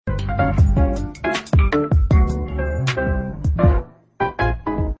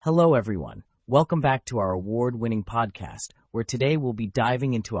Hello, everyone. Welcome back to our award-winning podcast, where today we'll be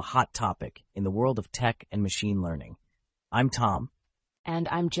diving into a hot topic in the world of tech and machine learning. I'm Tom. And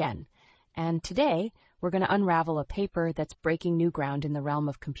I'm Jen. And today, we're going to unravel a paper that's breaking new ground in the realm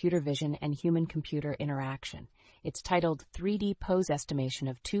of computer vision and human-computer interaction. It's titled 3D Pose Estimation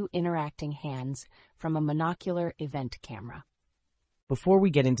of Two Interacting Hands from a Monocular Event Camera. Before we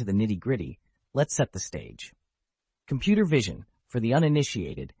get into the nitty-gritty, let's set the stage. Computer vision, for the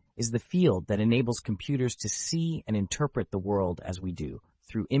uninitiated, is the field that enables computers to see and interpret the world as we do,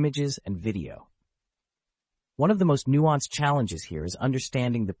 through images and video. One of the most nuanced challenges here is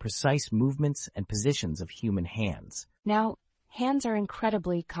understanding the precise movements and positions of human hands. Now, hands are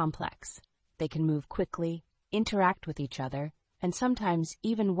incredibly complex. They can move quickly, interact with each other, and sometimes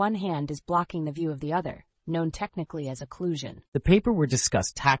even one hand is blocking the view of the other, known technically as occlusion. The paper we're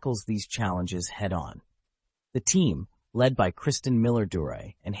discussing tackles these challenges head-on. The team, led by Kristen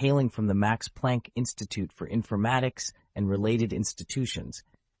Miller-Dure and hailing from the Max Planck Institute for Informatics and related institutions,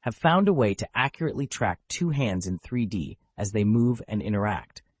 have found a way to accurately track two hands in 3D as they move and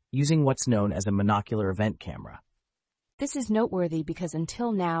interact, using what's known as a monocular event camera. This is noteworthy because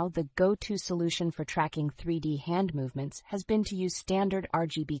until now, the go-to solution for tracking 3D hand movements has been to use standard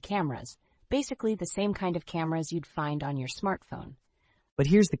RGB cameras, basically the same kind of cameras you'd find on your smartphone. But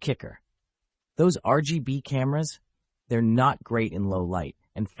here's the kicker. Those RGB cameras, they're not great in low light,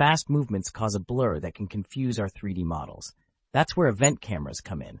 and fast movements cause a blur that can confuse our 3D models. That's where event cameras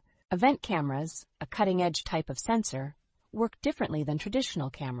come in. Event cameras, a cutting-edge type of sensor, work differently than traditional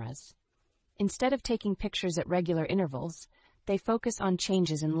cameras. Instead of taking pictures at regular intervals, they focus on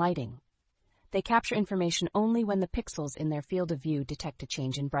changes in lighting. They capture information only when the pixels in their field of view detect a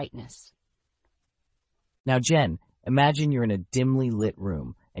change in brightness. Now, Jen, imagine you're in a dimly lit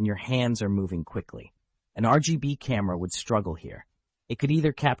room and your hands are moving quickly. An RGB camera would struggle here. It could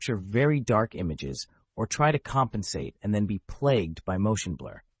either capture very dark images or try to compensate and then be plagued by motion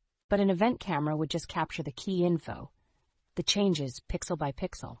blur. But an event camera would just capture the key info, the changes pixel by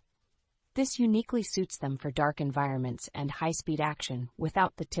pixel. This uniquely suits them for dark environments and high-speed action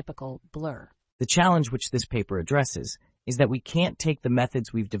without the typical blur. The challenge which this paper addresses is that we can't take the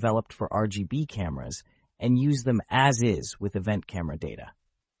methods we've developed for RGB cameras and use them as is with event camera data.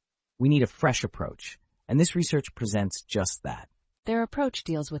 We need a fresh approach, and this research presents just that. Their approach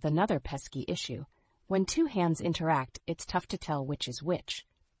deals with another pesky issue. When two hands interact, it's tough to tell which is which.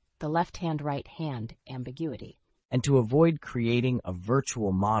 The left hand-right hand ambiguity. And to avoid creating a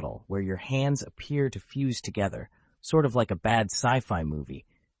virtual model where your hands appear to fuse together, sort of like a bad sci-fi movie,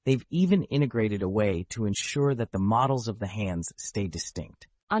 they've even integrated a way to ensure that the models of the hands stay distinct.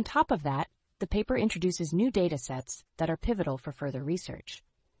 On top of that, the paper introduces new data sets that are pivotal for further research.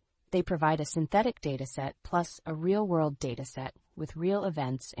 They provide a synthetic dataset plus a real-world dataset with real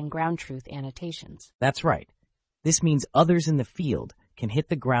events and ground truth annotations. That's right. This means others in the field can hit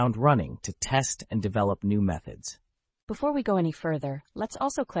the ground running to test and develop new methods. Before we go any further, let's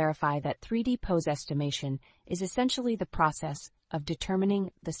also clarify that 3D pose estimation is essentially the process of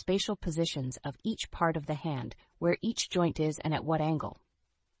determining the spatial positions of each part of the hand, where each joint is and at what angle.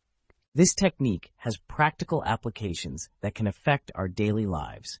 This technique has practical applications that can affect our daily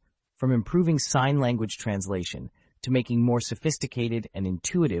lives, from improving sign language translation to making more sophisticated and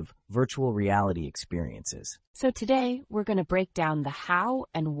intuitive virtual reality experiences. So today, we're going to break down the how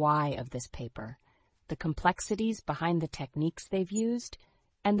and why of this paper, the complexities behind the techniques they've used,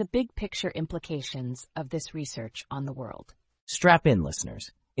 and the big picture implications of this research on the world. Strap in, listeners.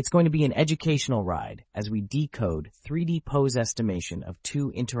 It's going to be an educational ride as we decode 3D pose estimation of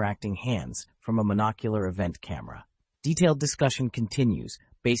two interacting hands from a monocular event camera. Detailed discussion continues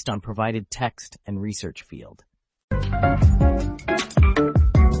based on provided text and research field.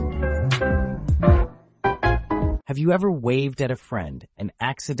 Have you ever waved at a friend and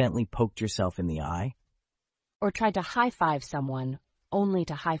accidentally poked yourself in the eye? Or tried to high-five someone only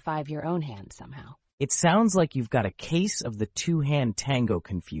to high-five your own hand somehow? It sounds like you've got a case of the two-hand tango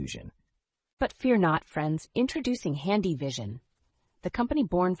confusion. But fear not, friends. Introducing HandyVision, the company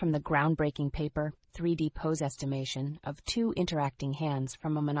born from the groundbreaking paper 3D Pose Estimation of Two Interacting Hands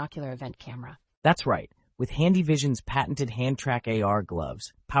from a Monocular Event Camera. That's right. With HandyVision's patented HandTrack AR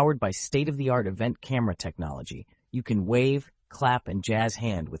gloves, powered by state-of-the-art event camera technology, you can wave, clap, and jazz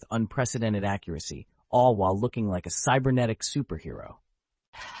hand with unprecedented accuracy, all while looking like a cybernetic superhero.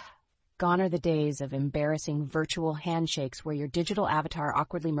 Gone are the days of embarrassing virtual handshakes where your digital avatar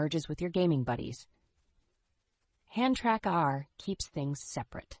awkwardly merges with your gaming buddies. HandTrack AR keeps things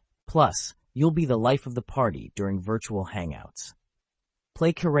separate. Plus, you'll be the life of the party during virtual hangouts.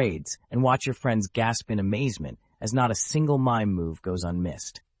 Play charades and watch your friends gasp in amazement as not a single mime move goes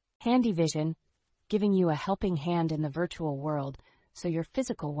unmissed. HandyVision, giving you a helping hand in the virtual world so your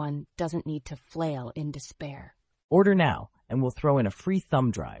physical one doesn't need to flail in despair. Order now, and we'll throw in a free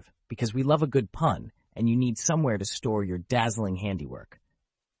thumb drive because we love a good pun and you need somewhere to store your dazzling handiwork.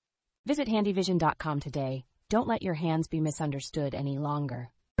 Visit handyvision.com today. Don't let your hands be misunderstood any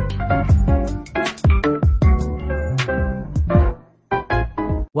longer.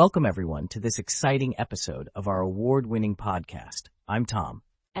 Welcome, everyone, to this exciting episode of our award-winning podcast. I'm Tom.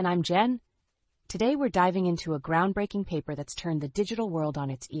 And I'm Jen. Today we're diving into a groundbreaking paper that's turned the digital world on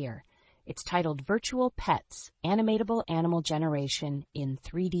its ear. It's titled Virtual Pets, Animatable Animal Generation in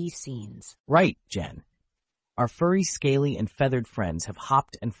 3D Scenes. Right, Jen. Our furry, scaly, and feathered friends have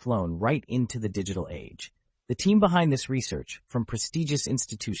hopped and flown right into the digital age. The team behind this research, from prestigious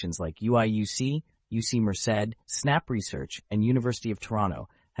institutions like UIUC, UC Merced, Snap Research, and University of Toronto,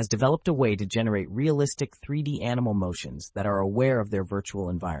 has developed a way to generate realistic 3D animal motions that are aware of their virtual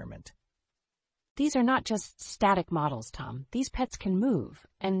environment. These are not just static models, Tom. These pets can move,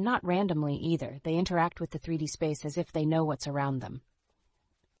 and not randomly either. They interact with the 3D space as if they know what's around them.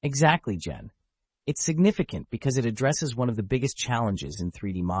 Exactly, Jen. It's significant because it addresses one of the biggest challenges in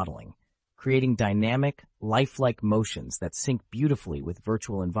 3D modeling, creating dynamic, lifelike motions that sync beautifully with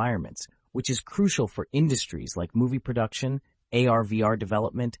virtual environments, which is crucial for industries like movie production, AR/VR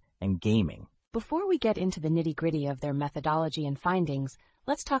development, and gaming. Before we get into the nitty-gritty of their methodology and findings,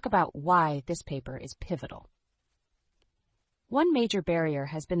 let's talk about why this paper is pivotal. One major barrier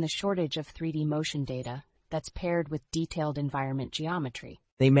has been the shortage of 3D motion data that's paired with detailed environment geometry.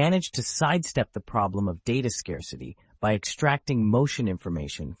 They managed to sidestep the problem of data scarcity by extracting motion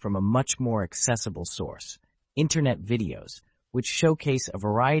information from a much more accessible source, internet videos, which showcase a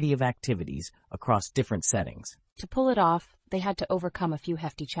variety of activities across different settings. To pull it off, they had to overcome a few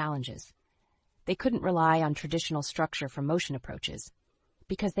hefty challenges. They couldn't rely on traditional structure for motion approaches,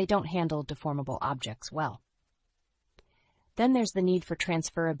 because they don't handle deformable objects well. Then there's the need for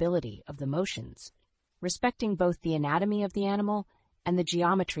transferability of the motions, respecting both the anatomy of the animal and the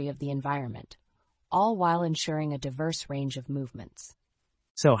geometry of the environment, all while ensuring a diverse range of movements.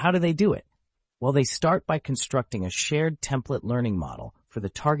 So how do they do it? Well, they start by constructing a shared template learning model for the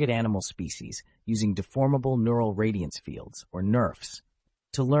target animal species using deformable neural radiance fields, or NeRFs,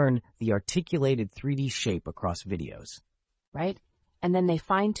 to learn the articulated 3D shape across videos. Right? And then they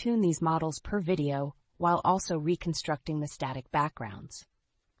fine-tune these models per video while also reconstructing the static backgrounds.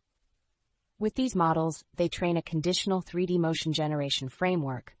 With these models, they train a conditional 3D motion generation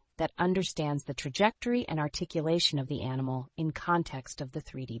framework that understands the trajectory and articulation of the animal in context of the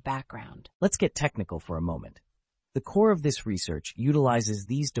 3D background. Let's get technical for a moment. The core of this research utilizes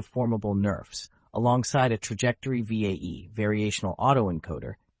these deformable NeRFs alongside a trajectory VAE, variational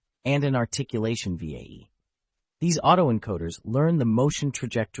autoencoder, and an articulation VAE. These autoencoders learn the motion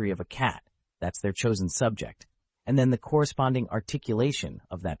trajectory of a cat, that's their chosen subject, and then the corresponding articulation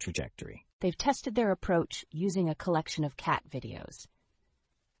of that trajectory. They've tested their approach using a collection of cat videos.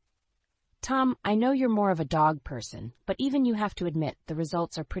 Tom, I know you're more of a dog person, but even you have to admit the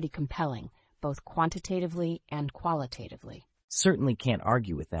results are pretty compelling, both quantitatively and qualitatively. Certainly can't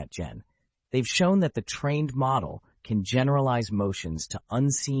argue with that, Jen. They've shown that the trained model can generalize motions to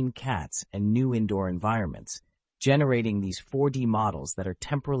unseen cats and new indoor environments, generating these 4D models that are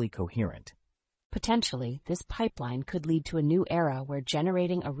temporally coherent. Potentially, this pipeline could lead to a new era where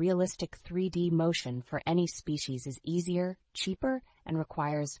generating a realistic 3D motion for any species is easier, cheaper, and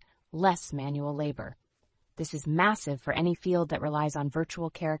requires less manual labor. This is massive for any field that relies on virtual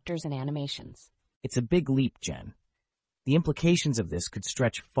characters and animations. It's a big leap, Jen. The implications of this could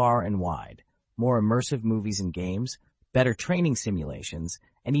stretch far and wide. More immersive movies and games, better training simulations,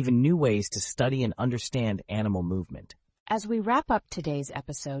 and even new ways to study and understand animal movement. As we wrap up today's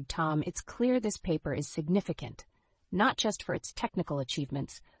episode, Tom, it's clear this paper is significant, not just for its technical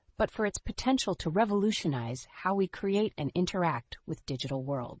achievements, but for its potential to revolutionize how we create and interact with digital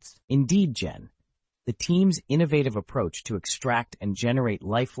worlds. Indeed, Jen. The team's innovative approach to extract and generate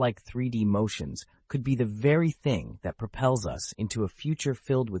lifelike 3D motions could be the very thing that propels us into a future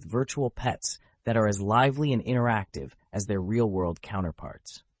filled with virtual pets that are as lively and interactive as their real-world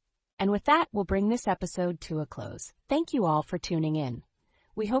counterparts. And with that, we'll bring this episode to a close. Thank you all for tuning in.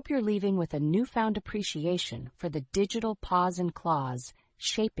 We hope you're leaving with a newfound appreciation for the digital paws and claws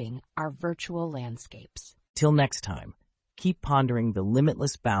shaping our virtual landscapes. Till next time, keep pondering the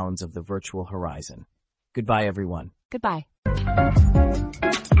limitless bounds of the virtual horizon. Goodbye, everyone. Goodbye.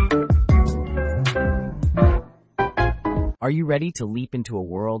 Are you ready to leap into a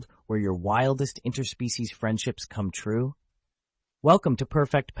world where your wildest interspecies friendships come true? Welcome to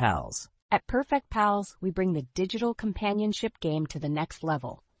Perfect Pals. At Perfect Pals, we bring the digital companionship game to the next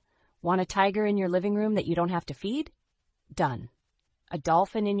level. Want a tiger in your living room that you don't have to feed? Done. A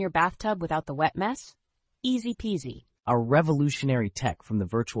dolphin in your bathtub without the wet mess? Easy peasy. Our revolutionary tech from the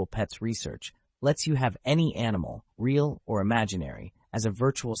Virtual Pets research lets you have any animal, real or imaginary, as a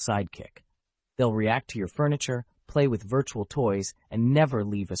virtual sidekick. They'll react to your furniture, play with virtual toys, and never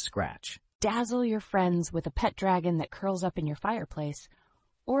leave a scratch. Dazzle your friends with a pet dragon that curls up in your fireplace,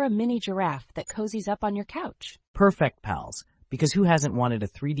 or a mini giraffe that cozies up on your couch. Perfect Pals, because who hasn't wanted a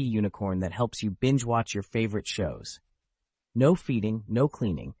 3D unicorn that helps you binge-watch your favorite shows? No feeding, no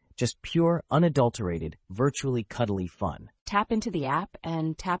cleaning, just pure, unadulterated, virtually cuddly fun. Tap into the app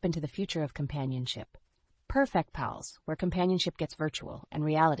and tap into the future of companionship. Perfect Pals, where companionship gets virtual and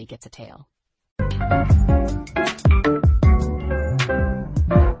reality gets a tail.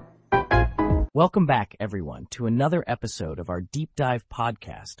 Welcome back, everyone, to another episode of our Deep Dive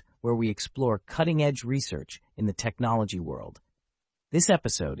podcast, where we explore cutting-edge research in the technology world. This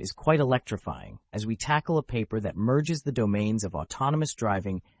episode is quite electrifying as we tackle a paper that merges the domains of autonomous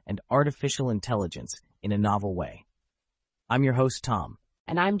driving and artificial intelligence in a novel way. I'm your host, Tom.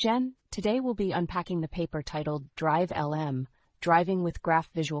 And I'm Jen. Today we'll be unpacking the paper titled Drive-LM, Driving with Graph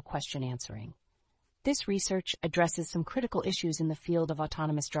Visual Question Answering. This research addresses some critical issues in the field of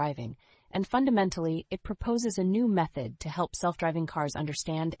autonomous driving, and fundamentally, it proposes a new method to help self-driving cars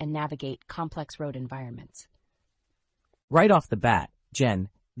understand and navigate complex road environments. Right off the bat, Jen,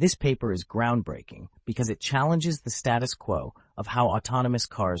 this paper is groundbreaking because it challenges the status quo of how autonomous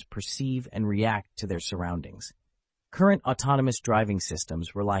cars perceive and react to their surroundings. Current autonomous driving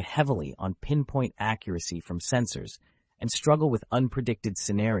systems rely heavily on pinpoint accuracy from sensors and struggle with unpredicted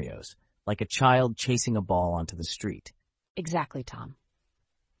scenarios, like a child chasing a ball onto the street. Exactly, Tom.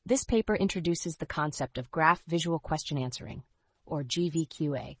 This paper introduces the concept of Graph Visual Question Answering, or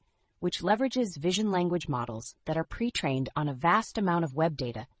GVQA, which leverages vision language models that are pre-trained on a vast amount of web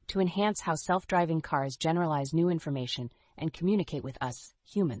data to enhance how self-driving cars generalize new information and communicate with us,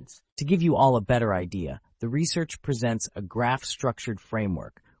 humans. To give you all a better idea, the research presents a graph-structured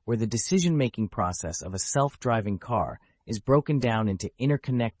framework where the decision-making process of a self-driving car is broken down into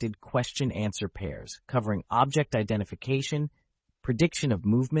interconnected question-answer pairs, covering object identification, prediction of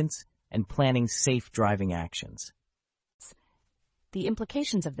movements, and planning safe driving actions. The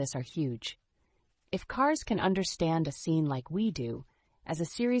implications of this are huge. If cars can understand a scene like we do, as a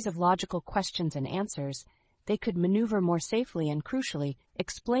series of logical questions and answers, they could maneuver more safely and, crucially,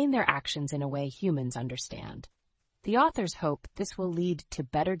 explain their actions in a way humans understand. The authors hope this will lead to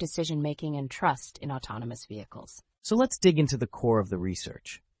better decision-making and trust in autonomous vehicles. So let's dig into the core of the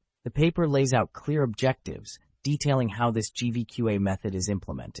research. The paper lays out clear objectives, detailing how this GVQA method is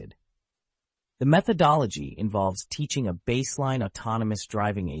implemented. The methodology involves teaching a baseline autonomous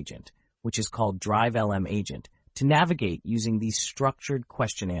driving agent, which is called Drive-LM Agent, to navigate using these structured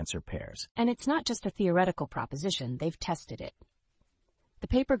question-answer pairs. And it's not just a theoretical proposition, they've tested it. The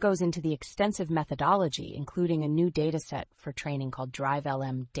paper goes into the extensive methodology, including a new dataset for training called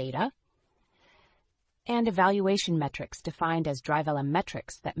Drive-LM Data, and evaluation metrics defined as Drive-LM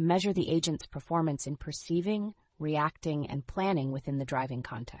metrics that measure the agent's performance in perceiving, reacting, and planning within the driving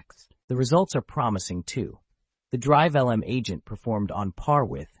context. The results are promising, too. The Drive-LM agent performed on par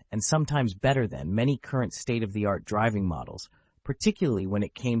with, and sometimes better than, many current state-of-the-art driving models, particularly when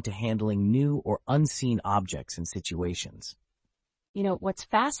it came to handling new or unseen objects and situations. You know, what's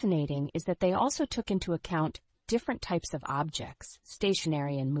fascinating is that they also took into account different types of objects,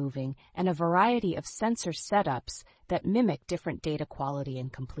 stationary and moving, and a variety of sensor setups that mimic different data quality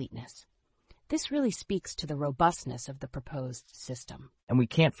and completeness. This really speaks to the robustness of the proposed system. And we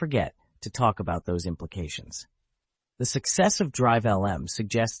can't forget to talk about those implications. The success of Drive-LM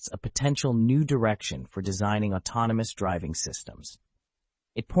suggests a potential new direction for designing autonomous driving systems.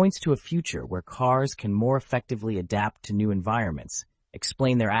 It points to a future where cars can more effectively adapt to new environments,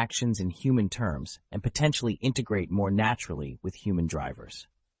 explain their actions in human terms, and potentially integrate more naturally with human drivers.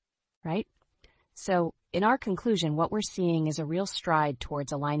 Right? So, in our conclusion, what we're seeing is a real stride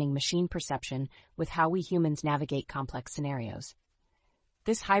towards aligning machine perception with how we humans navigate complex scenarios.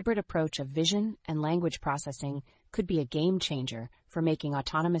 This hybrid approach of vision and language processing could be a game changer for making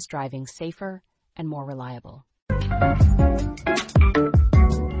autonomous driving safer and more reliable.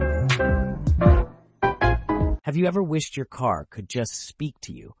 Have you ever wished your car could just speak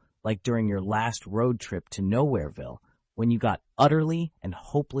to you, like during your last road trip to Nowhereville, when you got utterly and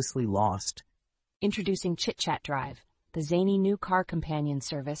hopelessly lost? Introducing ChitChat Drive, the zany new car companion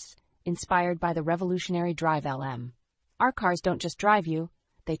service inspired by the revolutionary Drive-LM. Our cars don't just drive you,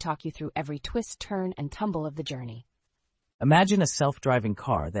 they talk you through every twist, turn, and tumble of the journey. Imagine a self-driving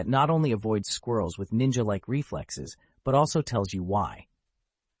car that not only avoids squirrels with ninja-like reflexes, but also tells you why.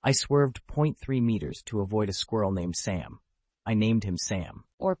 I swerved zero point 0.3 meters to avoid a squirrel named Sam. I named him Sam.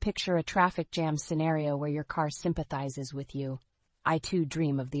 Or picture a traffic jam scenario where your car sympathizes with you. I too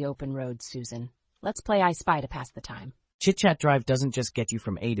dream of the open road, Susan. Let's play I Spy to pass the time. Chit-Chat Drive doesn't just get you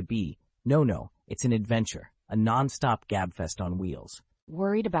from A to B. No, it's an adventure, a non-stop gabfest on wheels.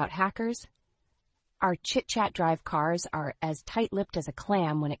 Worried about hackers? Our Chit-Chat Drive cars are as tight-lipped as a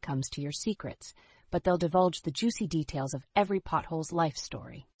clam when it comes to your secrets, but they'll divulge the juicy details of every pothole's life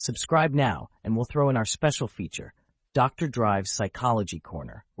story. Subscribe now, and we'll throw in our special feature, Dr. Drive's Psychology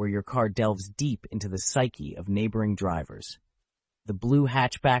Corner, where your car delves deep into the psyche of neighboring drivers. The blue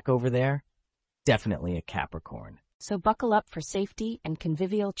hatchback over there? Definitely a Capricorn. So buckle up for safety and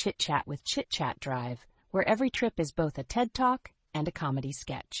convivial chit-chat with Chit-Chat Drive, where every trip is both a TED Talk and a comedy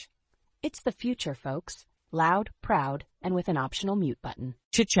sketch. It's the future, folks. Loud, proud, and with an optional mute button.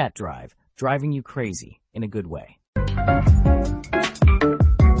 Chit-Chat Drive, driving you crazy in a good way.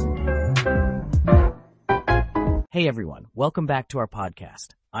 Hey everyone, welcome back to our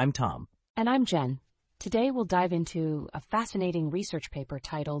podcast. I'm Tom. And I'm Jen. Today we'll dive into a fascinating research paper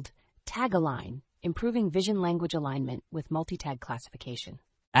titled Tag-A-Line, Improving Vision-Language Alignment with Multi-Tag Classification.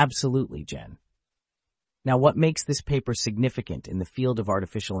 Absolutely, Jen. Now, what makes this paper significant in the field of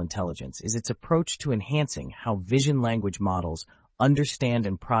artificial intelligence is its approach to enhancing how vision-language models understand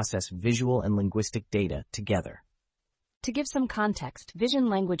and process visual and linguistic data together. To give some context,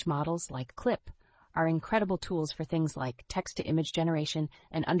 vision-language models like CLIP are incredible tools for things like text-to-image generation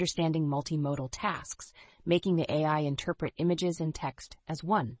and understanding multimodal tasks, making the AI interpret images and text as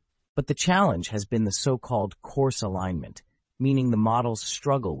one. But the challenge has been the so-called coarse alignment, meaning the models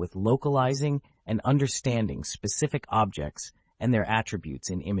struggle with localizing and understanding specific objects and their attributes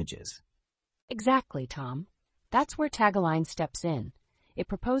in images. Exactly, Tom. That's where Tag-A-Line steps in. It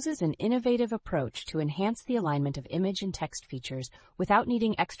proposes an innovative approach to enhance the alignment of image and text features without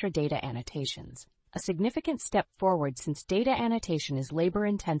needing extra data annotations. A significant step forward since data annotation is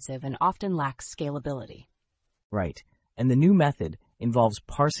labor-intensive and often lacks scalability. Right, and the new method involves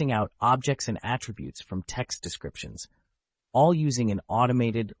parsing out objects and attributes from text descriptions, all using an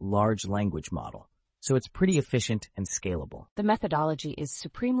automated large language model, so it's pretty efficient and scalable. The methodology is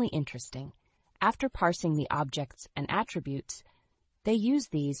supremely interesting. After parsing the objects and attributes, they use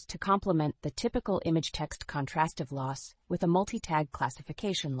these to complement the typical image-text contrastive loss with a multi-tag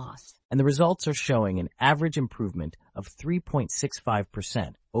classification loss. And the results are showing an average improvement of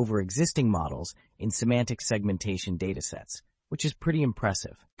 3.65% over existing models in semantic segmentation datasets, which is pretty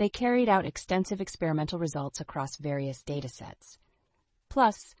impressive. They carried out extensive experimental results across various datasets.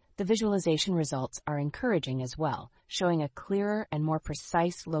 Plus, the visualization results are encouraging as well, showing a clearer and more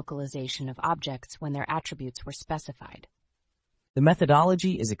precise localization of objects when their attributes were specified. The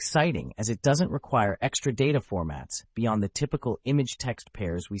methodology is exciting as it doesn't require extra data formats beyond the typical image-text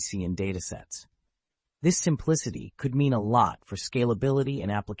pairs we see in datasets. This simplicity could mean a lot for scalability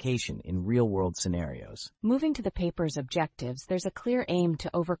and application in real-world scenarios. Moving to the paper's objectives, there's a clear aim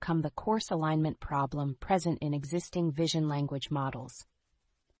to overcome the coarse alignment problem present in existing vision-language models.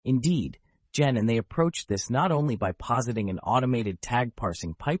 Indeed, Jen, and they approached this not only by positing an automated tag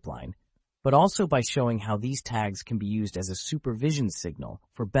parsing pipeline, but also by showing how these tags can be used as a supervision signal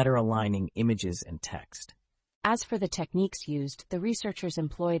for better aligning images and text. As for the techniques used, the researchers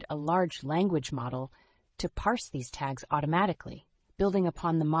employed a large language model to parse these tags automatically, building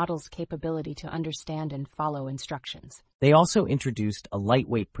upon the model's capability to understand and follow instructions. They also introduced a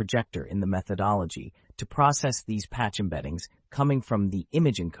lightweight projector in the methodology to process these patch embeddings coming from the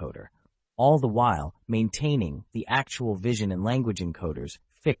image encoder, all the while maintaining the actual vision and language encoders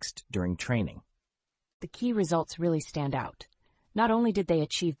fixed during training. The key results really stand out. Not only did they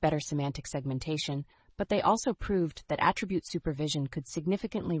achieve better semantic segmentation, but they also proved that attribute supervision could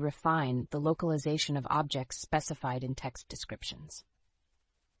significantly refine the localization of objects specified in text descriptions.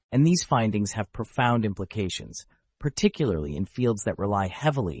 And these findings have profound implications, particularly in fields that rely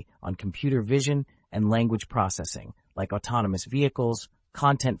heavily on computer vision and language processing, like autonomous vehicles,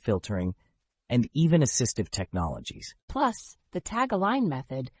 content filtering, and even assistive technologies. Plus, the Tag-A-Line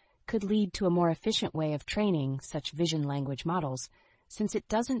method could lead to a more efficient way of training such vision-language models, since it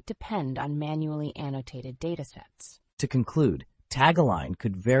doesn't depend on manually annotated datasets. To conclude, Tag-A-Line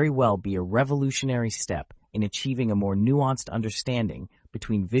could very well be a revolutionary step in achieving a more nuanced understanding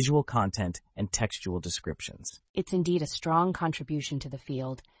between visual content and textual descriptions. It's indeed a strong contribution to the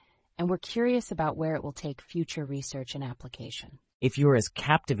field, and we're curious about where it will take future research and application. If you're as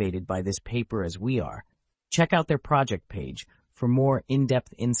captivated by this paper as we are, check out their project page for more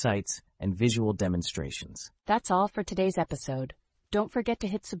in-depth insights and visual demonstrations. That's all for today's episode. Don't forget to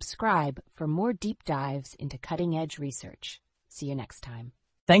hit subscribe for more deep dives into cutting-edge research. See you next time.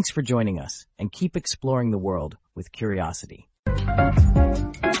 Thanks for joining us, and keep exploring the world with curiosity.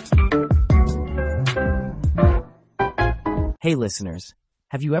 Hey listeners,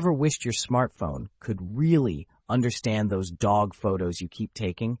 have you ever wished your smartphone could really understand those dog photos you keep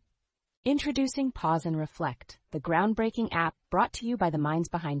taking? Introducing Pause and Reflect, the groundbreaking app brought to you by the minds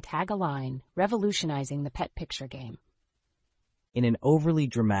behind Tag-A-Line, revolutionizing the pet picture game. In an overly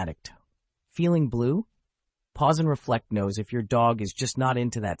dramatic tone. Feeling blue? Pause and Reflect knows if your dog is just not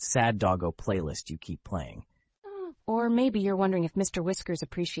into that sad doggo playlist you keep playing. Or maybe you're wondering if Mr. Whiskers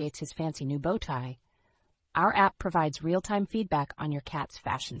appreciates his fancy new bow tie. Our app provides real-time feedback on your cat's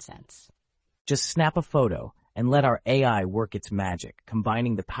fashion sense. Just snap a photo and let our AI work its magic,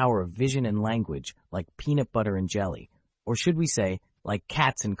 combining the power of vision and language like peanut butter and jelly, or should we say, like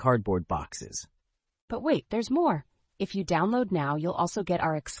cats in cardboard boxes. But wait, there's more. If you download now, you'll also get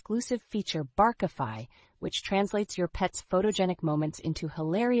our exclusive feature Barkify, which translates your pet's photogenic moments into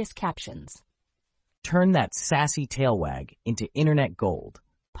hilarious captions. Turn that sassy tail wag into internet gold.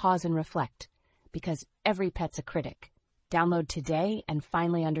 Pause and reflect, because every pet's a critic. Download today and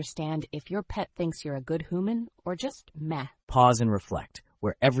finally understand if your pet thinks you're a good human or just meh. Pause and reflect,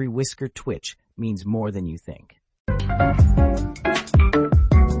 where every whisker twitch means more than you think.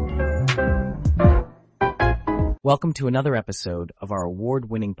 Welcome to another episode of our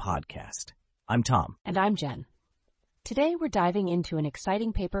award-winning podcast. I'm Tom. And I'm Jen. Today we're diving into an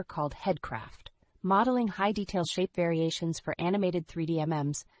exciting paper called Headcraft, Modeling High-Detail Shape Variations for Animated 3D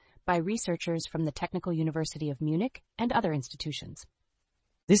MMs by researchers from the Technical University of Munich and other institutions.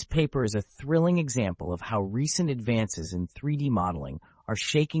 This paper is a thrilling example of how recent advances in 3D modeling are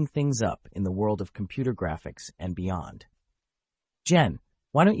shaking things up in the world of computer graphics and beyond. Jen,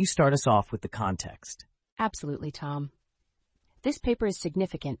 why don't you start us off with the context? Absolutely, Tom. This paper is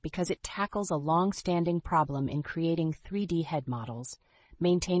significant because it tackles a long-standing problem in creating 3D head models,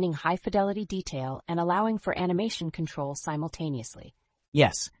 maintaining high-fidelity detail and allowing for animation control simultaneously.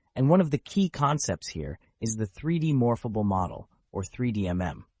 Yes, and one of the key concepts here is the 3D morphable model, or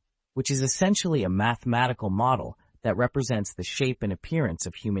 3DMM, which is essentially a mathematical model that represents the shape and appearance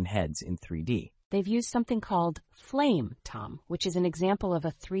of human heads in 3D. They've used something called FLAME, Tom, which is an example of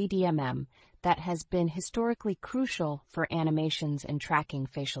a 3DMM that has been historically crucial for animations and tracking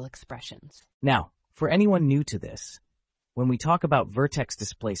facial expressions. Now, for anyone new to this, when we talk about vertex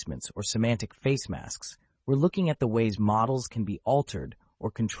displacements or semantic face masks, we're looking at the ways models can be altered or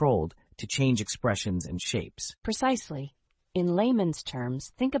controlled to change expressions and shapes. Precisely. In layman's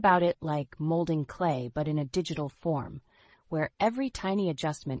terms, think about it like molding clay, but in a digital form, where every tiny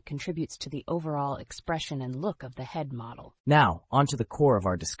adjustment contributes to the overall expression and look of the head model. Now, onto the core of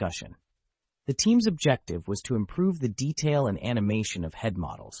our discussion. The team's objective was to improve the detail and animation of head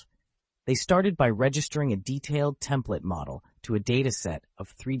models. They started by registering a detailed template model to a dataset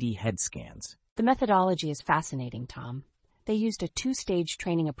of 3D head scans. The methodology is fascinating, Tom. They used a two-stage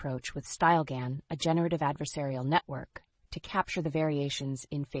training approach with StyleGAN, a generative adversarial network, to capture the variations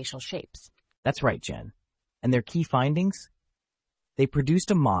in facial shapes. That's right, Jen. And their key findings? They produced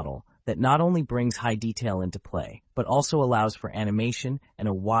a model that not only brings high detail into play, but also allows for animation and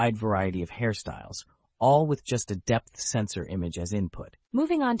a wide variety of hairstyles, all with just a depth sensor image as input.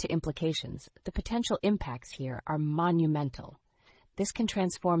 Moving on to implications, the potential impacts here are monumental. This can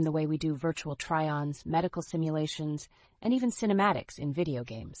transform the way we do virtual try-ons, medical simulations, and even cinematics in video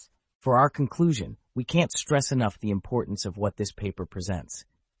games. For our conclusion, we can't stress enough the importance of what this paper presents.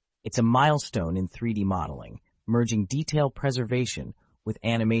 It's a milestone in 3D modeling, merging detail preservation with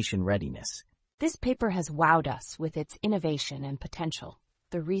animation readiness. This paper has wowed us with its innovation and potential.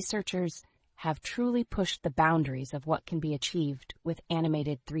 The researchers have truly pushed the boundaries of what can be achieved with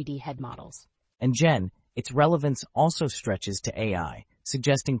animated 3D head models. And Jen, its relevance also stretches to AI,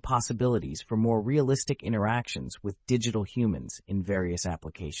 suggesting possibilities for more realistic interactions with digital humans in various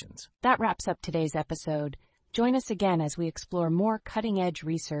applications. That wraps up today's episode. Join us again as we explore more cutting-edge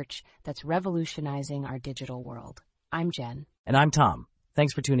research that's revolutionizing our digital world. I'm Jen. And I'm Tom.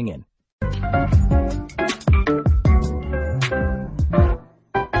 Thanks for tuning in.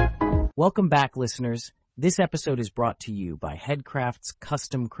 Welcome back, listeners. This episode is brought to you by Headcraft's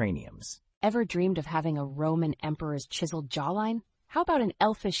Custom Craniums. Ever dreamed of having a Roman emperor's chiseled jawline? How about an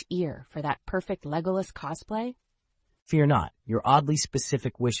elfish ear for that perfect Legolas cosplay? Fear not, your oddly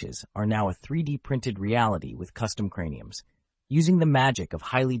specific wishes are now a 3D printed reality with Custom Craniums, using the magic of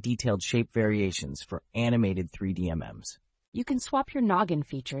highly detailed shape variations for animated 3D MMs. You can swap your noggin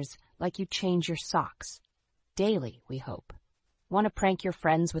features like you change your socks. Daily, we hope. Want to prank your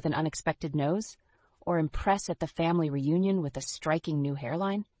friends with an unexpected nose? Or impress at the family reunion with a striking new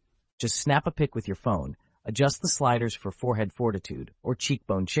hairline? Just snap a pic with your phone, adjust the sliders for forehead fortitude or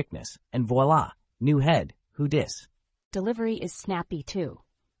cheekbone chickness, and voila, new head, who dis? Delivery is snappy too.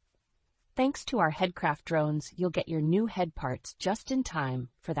 Thanks to our Headcraft drones, you'll get your new head parts just in time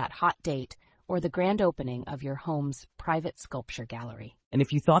for that hot date or the grand opening of your home's private sculpture gallery. And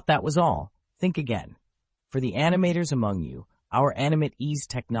if you thought that was all, think again. For the animators among you, our Animate Ease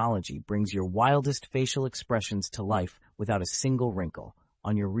technology brings your wildest facial expressions to life without a single wrinkle,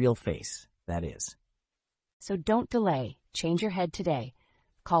 on your real face, that is. So don't delay. Change your head today.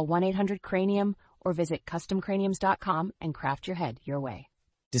 Call 1-800-CRANIUM or visit CustomCraniums.com and craft your head your way.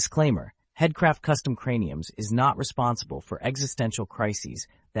 Disclaimer: Headcraft Custom Craniums is not responsible for existential crises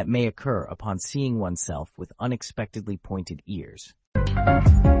that may occur upon seeing oneself with unexpectedly pointed ears.